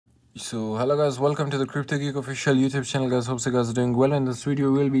So hello guys, welcome to the Crypto Geek official YouTube channel guys. Hope you guys are doing well. In this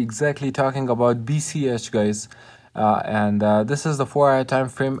video we'll be exactly talking about BCH guys, and this is the 4-hour time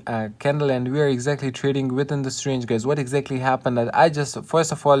frame candle, and we are exactly trading within this range guys. What exactly happened that I just,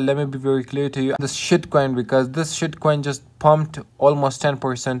 first of all, let me be very clear to you, this shitcoin, because this shitcoin just pumped almost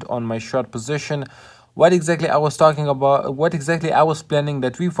 10% on my short position. What exactly I was talking about, what exactly I was planning,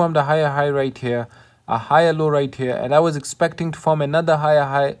 that we formed a higher high right here, a higher low right here, and I was expecting to form another higher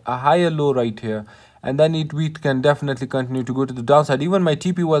high, a higher low right here, and then we can definitely continue to go to the downside. Even my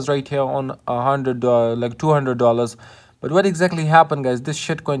TP was right here on like $200. But what exactly happened guys, this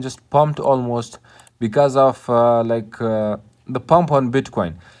shitcoin just pumped almost because of the pump on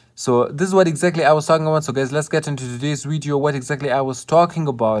Bitcoin. So this is what exactly I was talking about. So guys, let's get into today's video. What exactly I was talking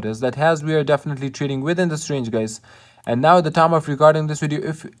about is that as we are definitely trading within this range guys, and now at the time of recording this video,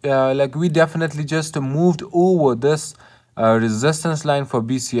 if we definitely just moved over this resistance line for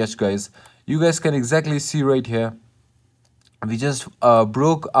BCH guys. You guys can exactly see right here, we just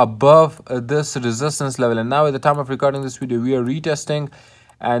broke above this resistance level, and now at the time of recording this video we are retesting.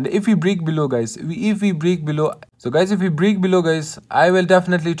 And if we break below guys, if we break below, so guys, if we break below guys, I will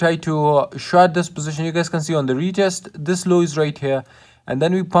definitely try to short this position. You guys can see on the retest, this low is right here, and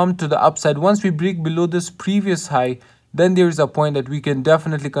then we pump to the upside. Once we break below this previous high, then there is a point that we can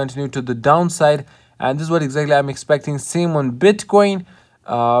definitely continue to the downside, and this is what exactly I'm expecting. Same on Bitcoin,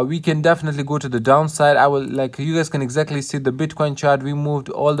 we can definitely go to the downside. I will, like, you guys can exactly see the Bitcoin chart, we moved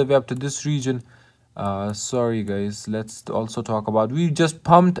all the way up to this region. Sorry guys, let's also talk about, we just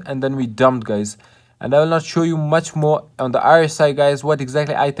pumped and then we dumped guys, and I will not show you much more on the RSI guys, what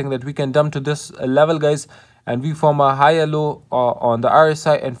exactly I think that we can dump to this level guys, and we form a higher low on the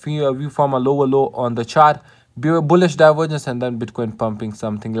RSI, and we form a lower low on the chart, bullish divergence, and then Bitcoin pumping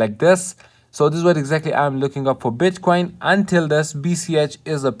something like this. So this is what exactly I'm looking up for Bitcoin. Until this, BCH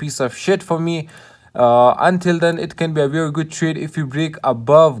is a piece of shit for me. Until then, it can be a very good trade if you break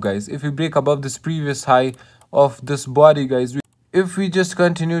above guys, if you break above this previous high of this body guys. If we just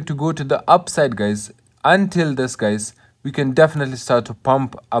continue to go to the upside guys, until this guys, we can definitely start to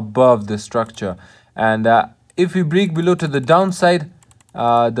pump above the structure. And if we break below to the downside,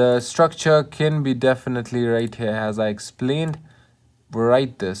 the structure can be definitely right here, as I explained,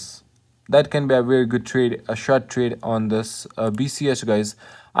 right this. That can be a very good trade, a short trade on this BCH guys.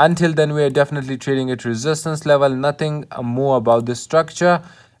 Until then, we are definitely trading at resistance level, nothing more about this structure,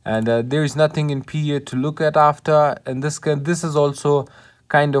 and there is nothing in PA to look at after. And this is also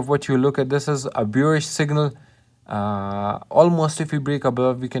kind of what you look at. This is a bearish signal. Almost, if we break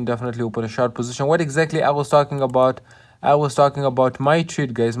above, we can definitely open a short position. What exactly I was talking about, I was talking about my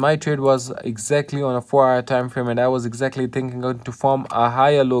trade guys. My trade was exactly on a 4-hour time frame, and I was exactly thinking to form a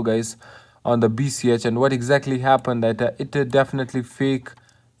higher low guys on the BCH. And what exactly happened, that it definitely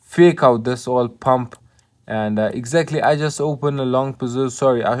fake out this all pump, and exactly I just opened a long position,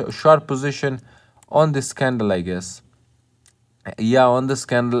 sorry, a short position on this candle, I guess. Yeah, on this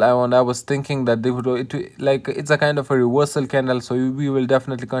candle, I was thinking that they would, like, it's a kind of a reversal candle, so we will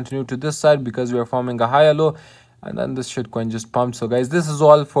definitely continue to this side because we are forming a higher low, and then this shitcoin just pumped. So guys, this is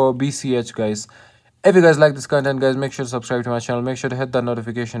all for BCH guys. If you guys like this content guys, make sure to subscribe to my channel, make sure to hit that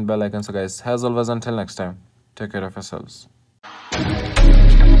notification bell icon. So guys, as always, until next time, take care of yourselves.